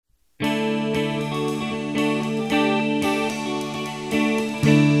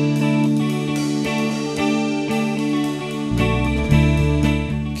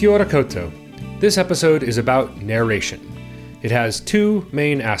Kia ora koutou. This episode is about narration. It has two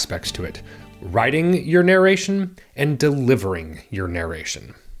main aspects to it: writing your narration and delivering your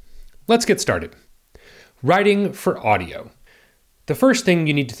narration. Let's get started. Writing for audio. The first thing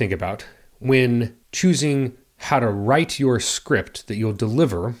you need to think about when choosing how to write your script that you'll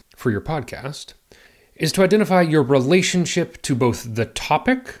deliver for your podcast is to identify your relationship to both the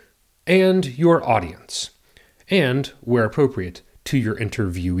topic and your audience, and, where appropriate, to your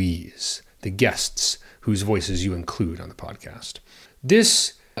interviewees, the guests whose voices you include on the podcast.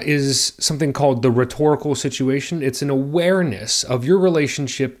 This is something called the rhetorical situation. It's an awareness of your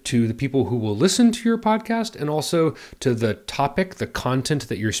relationship to the people who will listen to your podcast and also to the topic, the content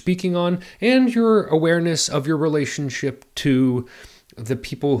that you're speaking on, and your awareness of your relationship to the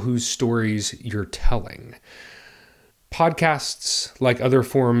people whose stories you're telling. Podcasts, like other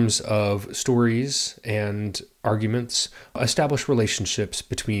forms of stories and arguments, establish relationships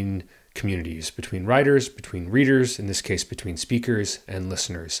between communities, between writers, between readers, in this case, between speakers and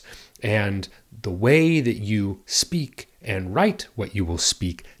listeners. And the way that you speak and write what you will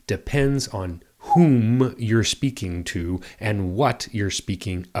speak depends on whom you're speaking to and what you're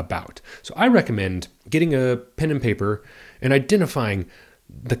speaking about. So I recommend getting a pen and paper and identifying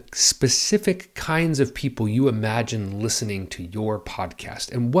the specific kinds of people you imagine listening to your podcast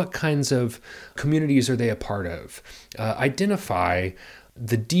and what kinds of communities are they a part of. Identify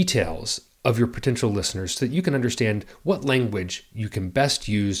the details of your potential listeners so that you can understand what language you can best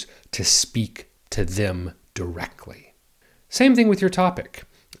use to speak to them directly. Same thing with your topic.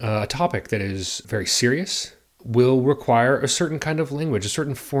 A topic that is very serious will require a certain kind of language, a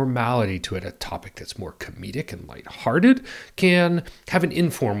certain formality to it. A topic that's more comedic and lighthearted can have an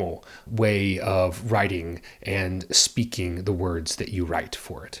informal way of writing and speaking the words that you write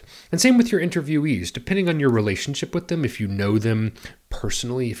for it. And same with your interviewees. Depending on your relationship with them, if you know them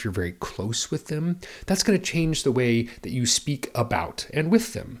personally, if you're very close with them, that's going to change the way that you speak about and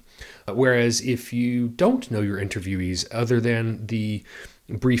with them. Whereas if you don't know your interviewees other than the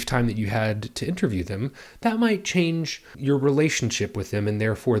brief time that you had to interview them, that might change your relationship with them and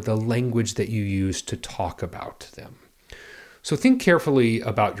therefore the language that you use to talk about them. So think carefully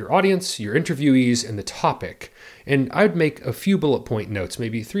about your audience, your interviewees, and the topic. And I'd make a few bullet point notes,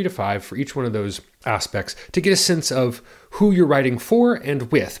 maybe 3 to 5 for each one of those aspects, to get a sense of who you're writing for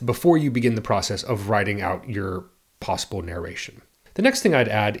and with before you begin the process of writing out your possible narration. The next thing I'd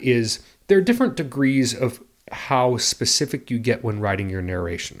add is there are different degrees of how specific you get when writing your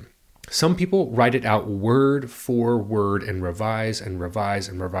narration. Some people write it out word for word and revise and revise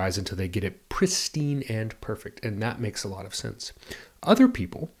and revise until they get it pristine and perfect, and that makes a lot of sense. Other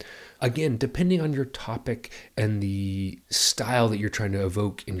people, again, depending on your topic and the style that you're trying to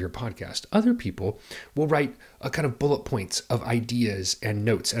evoke in your podcast, other people will write a kind of bullet points of ideas and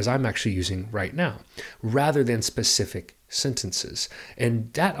notes, as I'm actually using right now, rather than specific sentences.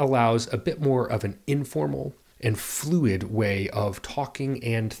 And that allows a bit more of an informal and fluid way of talking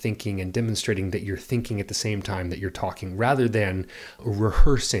and thinking and demonstrating that you're thinking at the same time that you're talking, rather than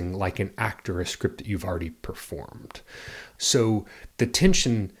rehearsing like an actor a script that you've already performed. So the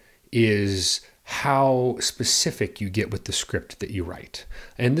tension is how specific you get with the script that you write.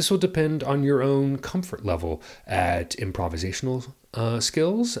 And this will depend on your own comfort level at improvisational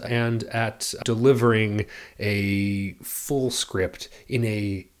skills and at delivering a full script in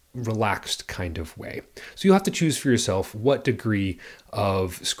a relaxed kind of way. So you'll have to choose for yourself what degree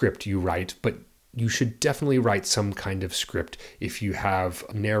of script you write, but you should definitely write some kind of script if you have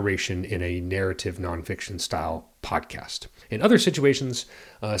narration in a narrative nonfiction style podcast. In other situations,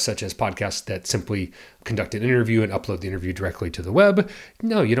 such as podcasts that simply conduct an interview and upload the interview directly to the web,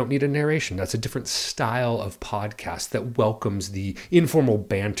 no, you don't need a narration. That's a different style of podcast that welcomes the informal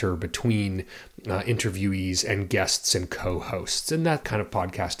banter between interviewees and guests and co-hosts. And that kind of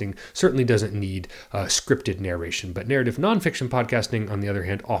podcasting certainly doesn't need scripted narration. But narrative nonfiction podcasting, on the other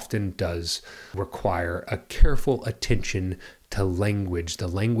hand, often does require a careful attention to language, the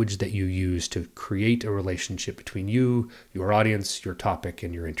language that you use to create a relationship between you, your audience, your topic,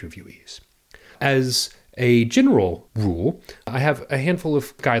 and your interviewees. As a general rule, I have a handful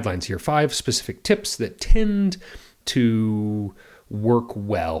of guidelines here, 5 specific tips that tend to work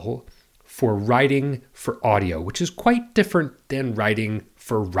well for writing for audio, which is quite different than writing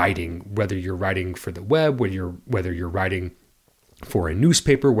for writing, whether you're writing for the web, whether you're writing for a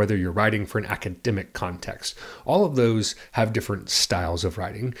newspaper, whether you're writing for an academic context. All of those have different styles of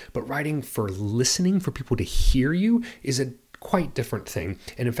writing, but writing for listening, for people to hear you, is a quite different thing.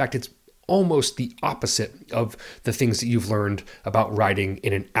 And in fact, it's almost the opposite of the things that you've learned about writing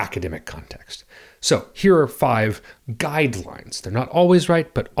in an academic context. So here are 5 guidelines. They're not always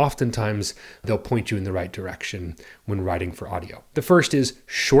right, but oftentimes they'll point you in the right direction when writing for audio. The first is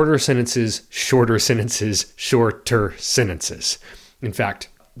shorter sentences, shorter sentences, shorter sentences. In fact,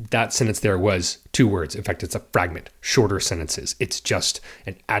 that sentence there was 2 words. In fact, it's a fragment, shorter sentences. It's just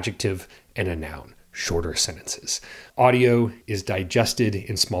an adjective and a noun, shorter sentences. Audio is digested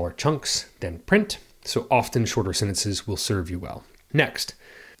in smaller chunks than print, so often shorter sentences will serve you well. Next,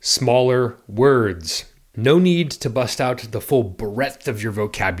 smaller words. No need to bust out the full breadth of your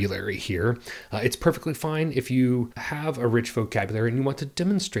vocabulary here. It's perfectly fine if you have a rich vocabulary and you want to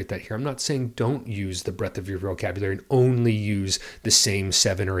demonstrate that here. I'm not saying don't use the breadth of your vocabulary and only use the same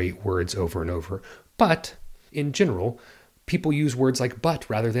 7 or 8 words over and over. But in general, people use words like but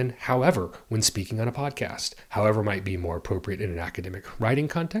rather than however when speaking on a podcast. However might be more appropriate in an academic writing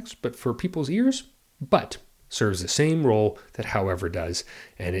context, but for people's ears, but serves the same role that however does,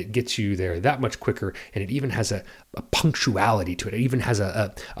 and it gets you there that much quicker, and it even has a punctuality to it. It even has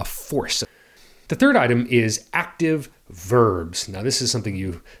a force. The third item is active verbs. Now, this is something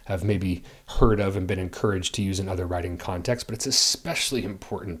you have maybe heard of and been encouraged to use in other writing contexts, but it's especially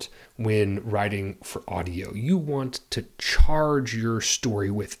important when writing for audio. You want to charge your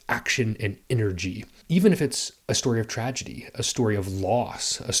story with action and energy, even if it's a story of tragedy, a story of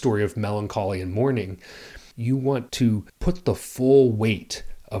loss, a story of melancholy and mourning. You want to put the full weight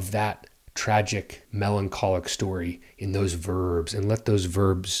of that tragic, melancholic story in those verbs and let those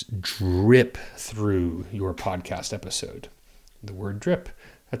verbs drip through your podcast episode. The word drip,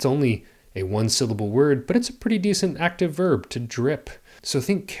 that's only a 1-syllable word, but it's a pretty decent active verb, to drip. So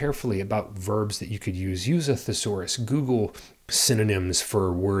think carefully about verbs that you could use. Use a thesaurus. Google synonyms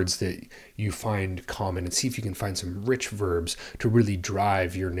for words that you find common and see if you can find some rich verbs to really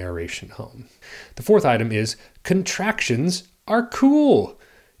drive your narration home. The fourth item is contractions are cool.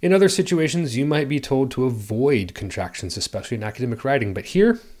 In other situations, you might be told to avoid contractions, especially in academic writing, but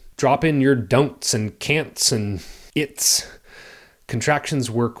here, drop in your don'ts and can'ts and its. Contractions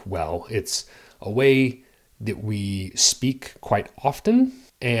work well. It's a way that we speak quite often,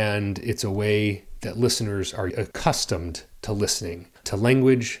 and it's a way that listeners are accustomed to listening to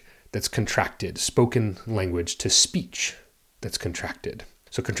language that's contracted, spoken language, to speech that's contracted.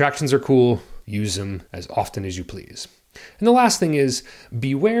 So contractions are cool. Use them as often as you please. And the last thing is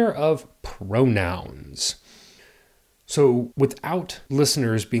beware of pronouns. So without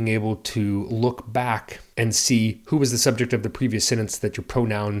listeners being able to look back and see who was the subject of the previous sentence that your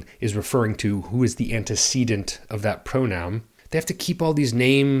pronoun is referring to, who is the antecedent of that pronoun, they have to keep all these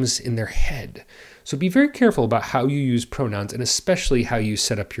names in their head. So be very careful about how you use pronouns and especially how you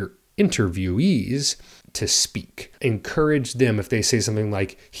set up your interviewees to speak. Encourage them if they say something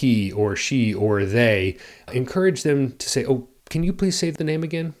like he or she or they. Encourage them to say, oh, can you please say the name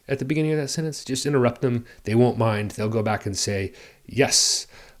again at the beginning of that sentence? Just interrupt them. They won't mind. They'll go back and say, yes,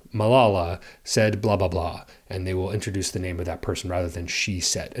 Malala said blah, blah, blah. And they will introduce the name of that person rather than she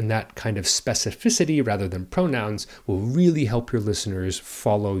said. And that kind of specificity rather than pronouns will really help your listeners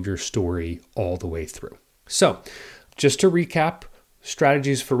follow your story all the way through. So just to recap,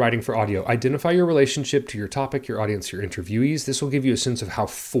 strategies for writing for audio. Identify your relationship to your topic, your audience, your interviewees. This will give you a sense of how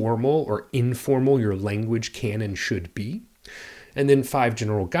formal or informal your language can and should be. And then 5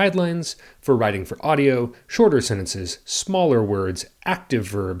 general guidelines for writing for audio: shorter sentences, smaller words, active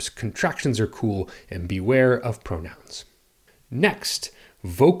verbs, contractions are cool, and beware of pronouns. Next,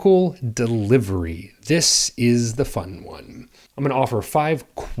 vocal delivery. This is the fun one. I'm going to offer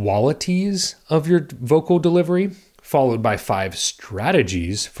 5 qualities of your vocal delivery, followed by 5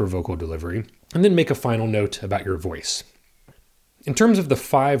 strategies for vocal delivery, and then make a final note about your voice. In terms of the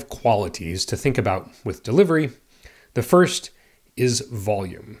 5 qualities to think about with delivery, the first is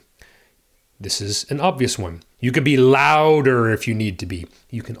volume. This is an obvious one. You could be louder if you need to be.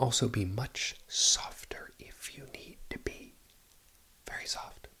 You can also be much softer if you need to be. Very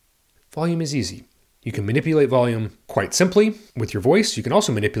soft. Volume is easy. You can manipulate volume quite simply with your voice. You can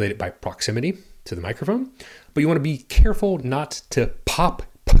also manipulate it by proximity to the microphone, but you want to be careful not to pop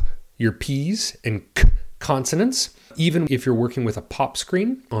your P's and K consonants. Even if you're working with a pop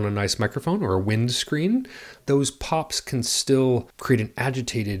screen on a nice microphone or a wind screen, those pops can still create an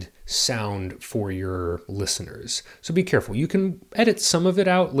agitated sound for your listeners. So be careful. You can edit some of it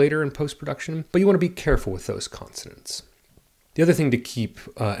out later in post-production, but you want to be careful with those consonants. The other thing to keep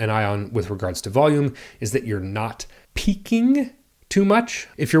an eye on with regards to volume is that you're not peaking too much.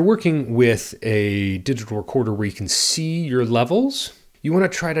 If you're working with a digital recorder where you can see your levels, you want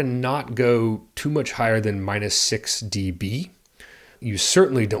to try to not go too much higher than -6 dB. You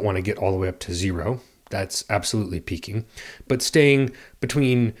certainly don't want to get all the way up to 0. That's absolutely peaking. But staying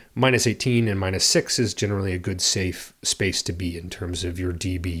between -18 and -6 is generally a good safe space to be in terms of your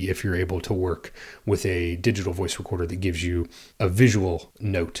dB if you're able to work with a digital voice recorder that gives you a visual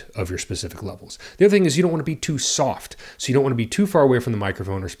note of your specific levels. The other thing is you don't want to be too soft. So you don't want to be too far away from the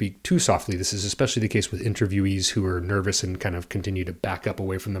microphone or speak too softly. This is especially the case with interviewees who are nervous and kind of continue to back up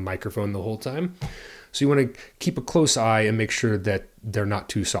away from the microphone the whole time. So you want to keep a close eye and make sure that they're not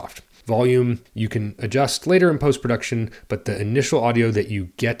too soft. Volume, you can adjust later in post-production, but the initial audio that you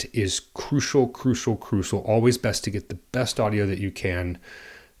get is crucial. Always best to get the best audio that you can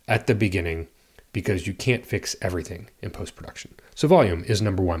at the beginning because you can't fix everything in post-production. So volume is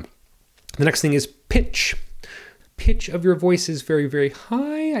number 1. The next thing is pitch. Pitch of your voice is very, very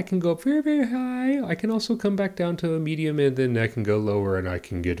high. I can go up very, very high. I can also come back down to a medium, and then I can go lower and I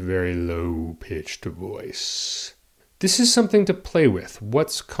can get very low-pitched voice. This is something to play with.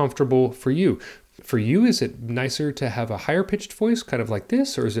 What's comfortable for you? For you, is it nicer to have a higher pitched voice, kind of like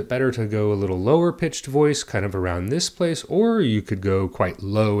this? Or is it better to go a little lower pitched voice, kind of around this place? Or you could go quite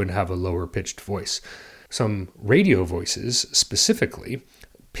low and have a lower pitched voice. Some radio voices specifically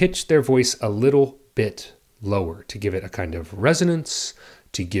pitch their voice a little bit lower to give it a kind of resonance,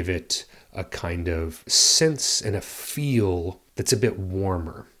 to give it a kind of sense and a feel that's a bit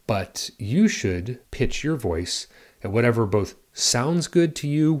warmer. But you should pitch your voice at whatever both sounds good to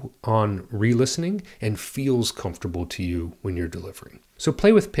you on re-listening and feels comfortable to you when you're delivering. So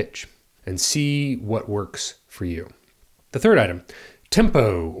play with pitch and see what works for you. The third item,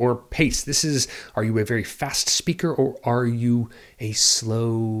 tempo or pace. This is, are you a very fast speaker or are you a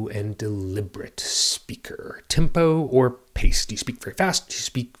slow and deliberate speaker? Tempo or pace. Do you speak very fast? Do you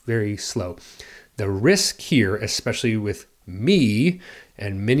speak very slow? The risk here, especially with me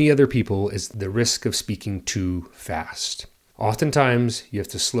and many other people, is the risk of speaking too fast. Oftentimes, you have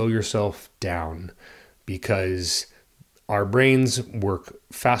to slow yourself down because our brains work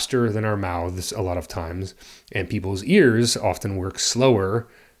faster than our mouths a lot of times, and people's ears often work slower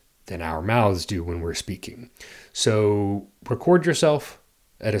than our mouths do when we're speaking. So record yourself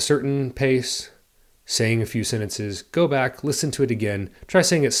at a certain pace, saying a few sentences, go back, listen to it again, try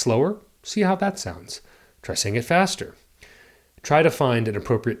saying it slower, see how that sounds. Try saying it faster. Try to find an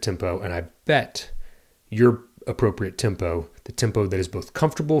appropriate tempo, and I bet your appropriate tempo, the tempo that is both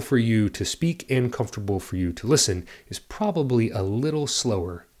comfortable for you to speak and comfortable for you to listen, is probably a little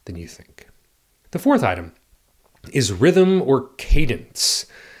slower than you think. The fourth item is rhythm or cadence.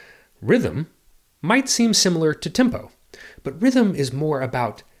 Rhythm might seem similar to tempo, but rhythm is more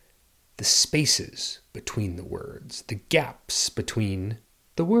about the spaces between the words, the gaps between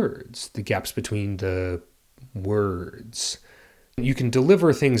the words, the gaps between the words. You can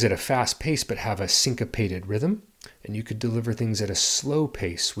deliver things at a fast pace but have a syncopated rhythm, and you could deliver things at a slow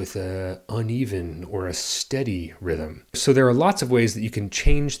pace with an uneven or a steady rhythm. So there are lots of ways that you can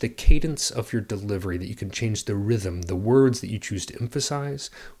change the cadence of your delivery, that you can change the rhythm, the words that you choose to emphasize,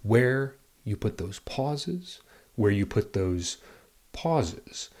 where you put those pauses, where you put those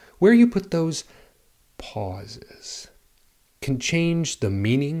pauses, where you put those pauses can change the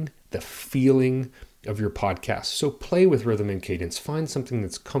meaning, the feeling of your podcast. So play with rhythm and cadence. Find something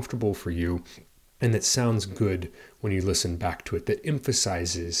that's comfortable for you and that sounds good when you listen back to it, that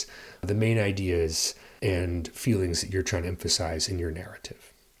emphasizes the main ideas and feelings that you're trying to emphasize in your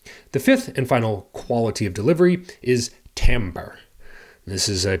narrative. The fifth and final quality of delivery is timbre. This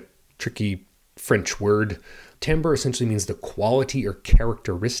is a tricky French word. Timbre essentially means the quality or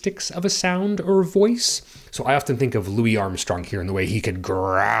characteristics of a sound or voice. So I often think of Louis Armstrong here and the way he could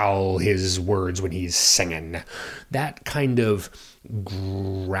growl his words when he's singing. That kind of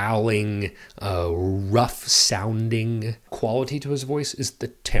growling, rough sounding quality to his voice is the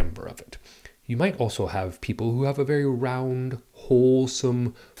timbre of it. You might also have people who have a very round,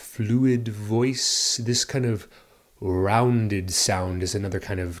 wholesome, fluid voice. This kind of rounded sound is another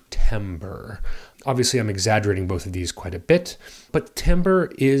kind of timbre. Obviously, I'm exaggerating both of these quite a bit, but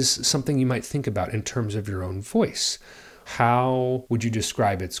timbre is something you might think about in terms of your own voice. How would you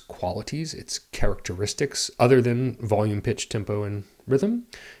describe its qualities, its characteristics, other than volume, pitch, tempo, and rhythm?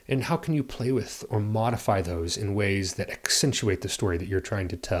 And how can you play with or modify those in ways that accentuate the story that you're trying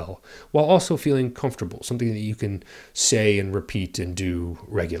to tell, while also feeling comfortable, something that you can say and repeat and do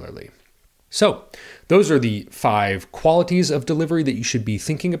regularly? So those are the 5 qualities of delivery that you should be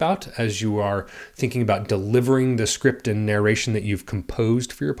thinking about as you are thinking about delivering the script and narration that you've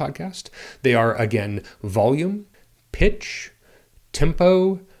composed for your podcast. They are, again, volume, pitch,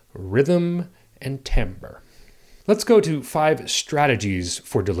 tempo, rhythm, and timbre. Let's go to 5 strategies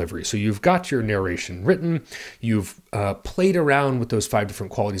for delivery. So you've got your narration written, you've played around with those 5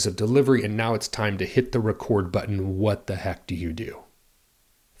 different qualities of delivery, and now it's time to hit the record button. What the heck do you do?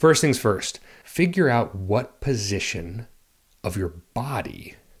 First things first, figure out what position of your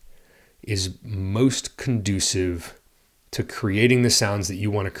body is most conducive to creating the sounds that you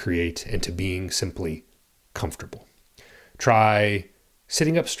want to create and to being simply comfortable. Try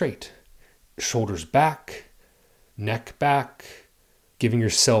sitting up straight, shoulders back, neck back, giving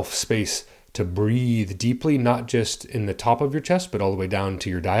yourself space to breathe deeply, not just in the top of your chest, but all the way down to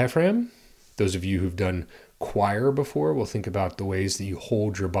your diaphragm. Those of you who've done choir before will think about the ways that you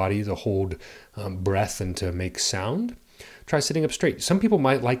hold your body to hold breath and to make sound. Try sitting up straight. Some people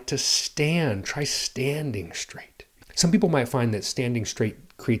might like to stand. Try standing straight. Some people might find that standing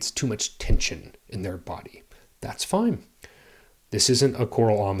straight creates too much tension in their body. That's fine. This isn't a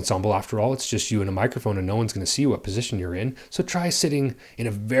choral ensemble after all. It's just you and a microphone and no one's going to see what position you're in. So try sitting in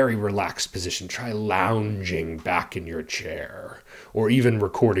a very relaxed position. Try lounging back in your chair or even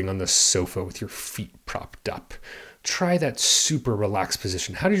recording on the sofa with your feet propped up. Try that super relaxed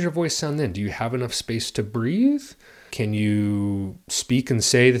position. How does your voice sound then? Do you have enough space to breathe? Can you speak and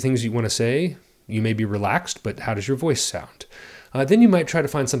say the things you want to say? You may be relaxed, but how does your voice sound? Then you might try to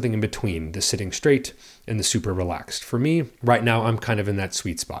find something in between the sitting straight and the super relaxed. For me, right now, I'm kind of in that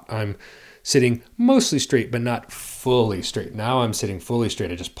sweet spot. I'm sitting mostly straight, but not fully straight. Now I'm sitting fully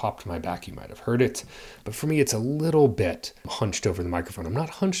straight. I just popped my back. You might have heard it. But for me, it's a little bit hunched over the microphone. I'm not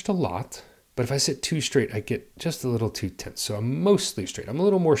hunched a lot, but if I sit too straight, I get just a little too tense. So I'm mostly straight. I'm a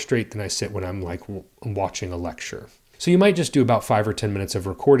little more straight than I sit when I'm like watching a lecture. So you might just do about 5 or 10 minutes of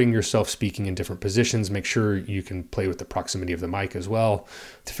recording yourself speaking in different positions. Make sure you can play with the proximity of the mic as well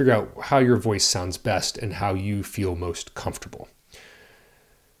to figure out how your voice sounds best and how you feel most comfortable.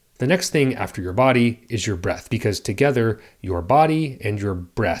 The next thing after your body is your breath, because together your body and your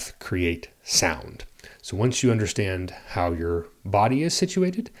breath create sound. So once you understand how your body is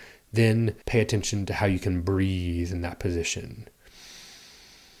situated, then pay attention to how you can breathe in that position.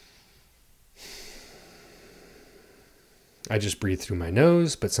 I just breathe through my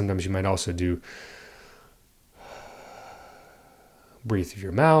nose, but sometimes you might also do breathe through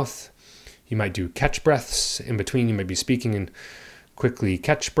your mouth. You might do catch breaths in between. You might be speaking and quickly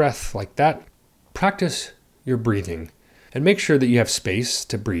catch breath like that. Practice your breathing and make sure that you have space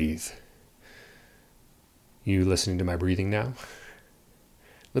to breathe. You listening to my breathing now?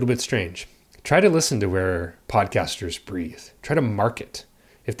 A little bit strange. Try to listen to where podcasters breathe. Try to mark it.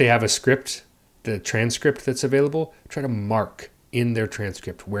 If they have a script, the transcript that's available, try to mark in their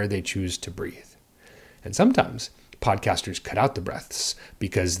transcript where they choose to breathe. And sometimes podcasters cut out the breaths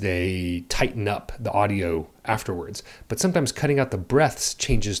because they tighten up the audio afterwards. But sometimes cutting out the breaths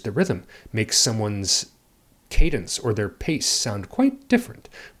changes the rhythm, makes someone's cadence or their pace sound quite different.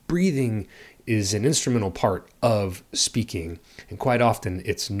 Breathing is an instrumental part of speaking, and quite often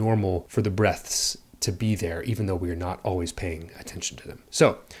it's normal for the breaths to be there, even though we are not always paying attention to them.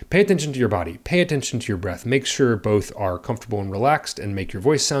 So pay attention to your body, pay attention to your breath, make sure both are comfortable and relaxed and make your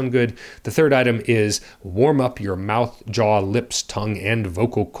voice sound good. The third item is warm up your mouth, jaw, lips, tongue, and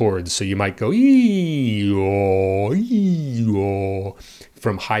vocal cords. So you might go ee-oh, ee-oh,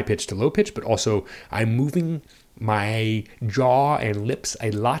 from high pitch to low pitch, but also I'm moving my jaw and lips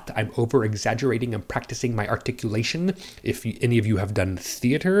a lot. I'm over exaggerating and practicing my articulation. If any of you have done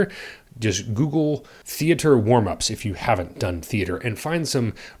theater, just Google theater warm-ups if you haven't done theater and find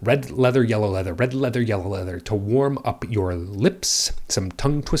some red leather, yellow leather to warm up your lips, some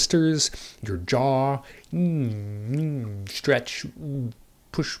tongue twisters, your jaw, stretch,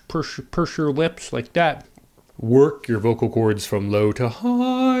 push your lips like that. Work your vocal cords from low to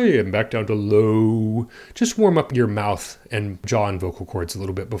high and back down to low. Just warm up your mouth and jaw and vocal cords a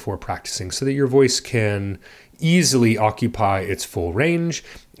little bit before practicing so that your voice can easily occupy its full range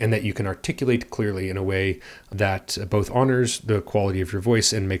and that you can articulate clearly in a way that both honors the quality of your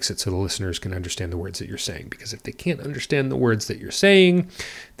voice and makes it so the listeners can understand the words that you're saying. Because if they can't understand the words that you're saying,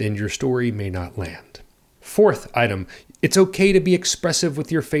 then your story may not land. Fourth item, it's okay to be expressive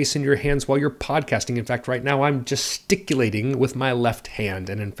with your face and your hands while you're podcasting. In fact, right now I'm gesticulating with my left hand.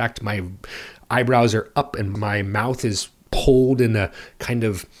 And in fact, my eyebrows are up and my mouth is pulled in a kind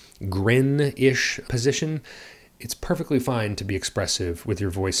of grin-ish position. It's perfectly fine to be expressive with your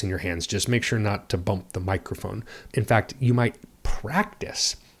voice and your hands. Just make sure not to bump the microphone. In fact, you might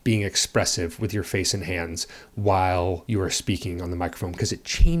practice being expressive with your face and hands while you are speaking on the microphone because it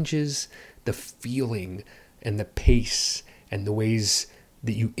changes the feeling and the pace and the ways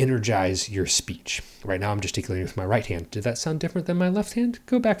that you energize your speech. Right now I'm gesticulating with my right hand. Did that sound different than my left hand?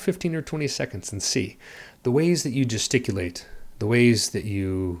 Go back 15 or 20 seconds and see. The ways that you gesticulate, the ways that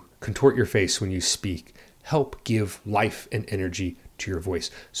you contort your face when you speak, help give life and energy to your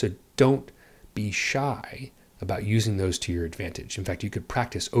voice. So don't be shy about using those to your advantage. In fact, you could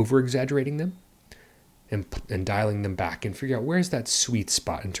practice over-exaggerating them and dialing them back and figure out where's that sweet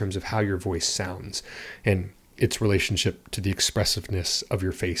spot in terms of how your voice sounds and its relationship to the expressiveness of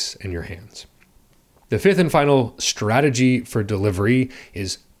your face and your hands. The fifth and final strategy for delivery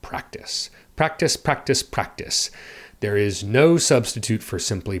is practice. Practice, practice, practice. There is no substitute for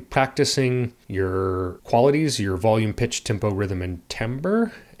simply practicing your qualities, your volume, pitch, tempo, rhythm, and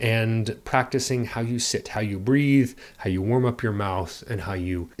timbre, and practicing how you sit, how you breathe, how you warm up your mouth, and how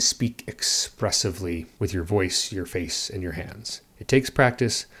you speak expressively with your voice, your face, and your hands. It takes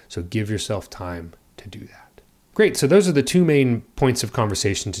practice, so give yourself time to do that. Great, so those are the two main points of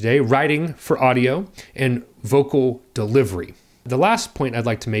conversation today, writing for audio and vocal delivery. The last point I'd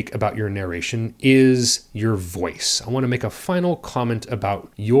like to make about your narration is your voice. I want to make a final comment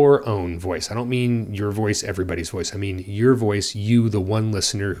about your own voice. I don't mean your voice, everybody's voice. I mean your voice, you, the one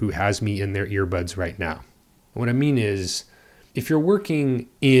listener who has me in their earbuds right now. What I mean is, if you're working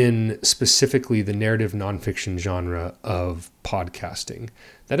in specifically the narrative nonfiction genre of podcasting,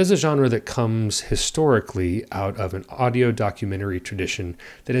 that is a genre that comes historically out of an audio documentary tradition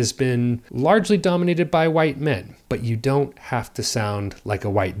that has been largely dominated by white men. But you don't have to sound like a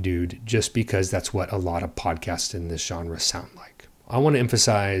white dude just because that's what a lot of podcasts in this genre sound like. I want to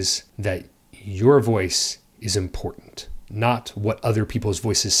emphasize that your voice is important, not what other people's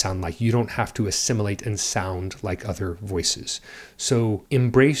voices sound like. You don't have to assimilate and sound like other voices. So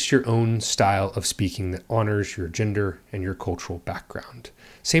embrace your own style of speaking that honors your gender and your cultural background.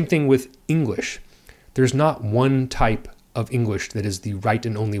 Same thing with English. There's not one type of English that is the right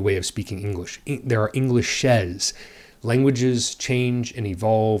and only way of speaking English. There are Englishes. Languages change and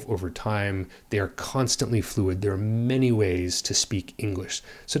evolve over time. They are constantly fluid. There are many ways to speak English.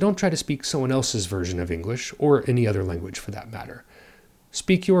 So don't try to speak someone else's version of English or any other language for that matter.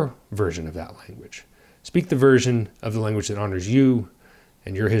 Speak your version of that language. Speak the version of the language that honors you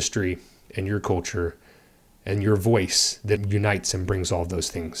and your history and your culture and your voice that unites and brings all of those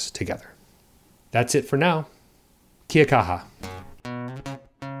things together. That's it for now. Kia kaha.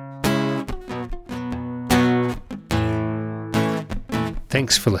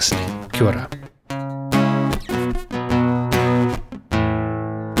 Thanks for listening. Kia ora.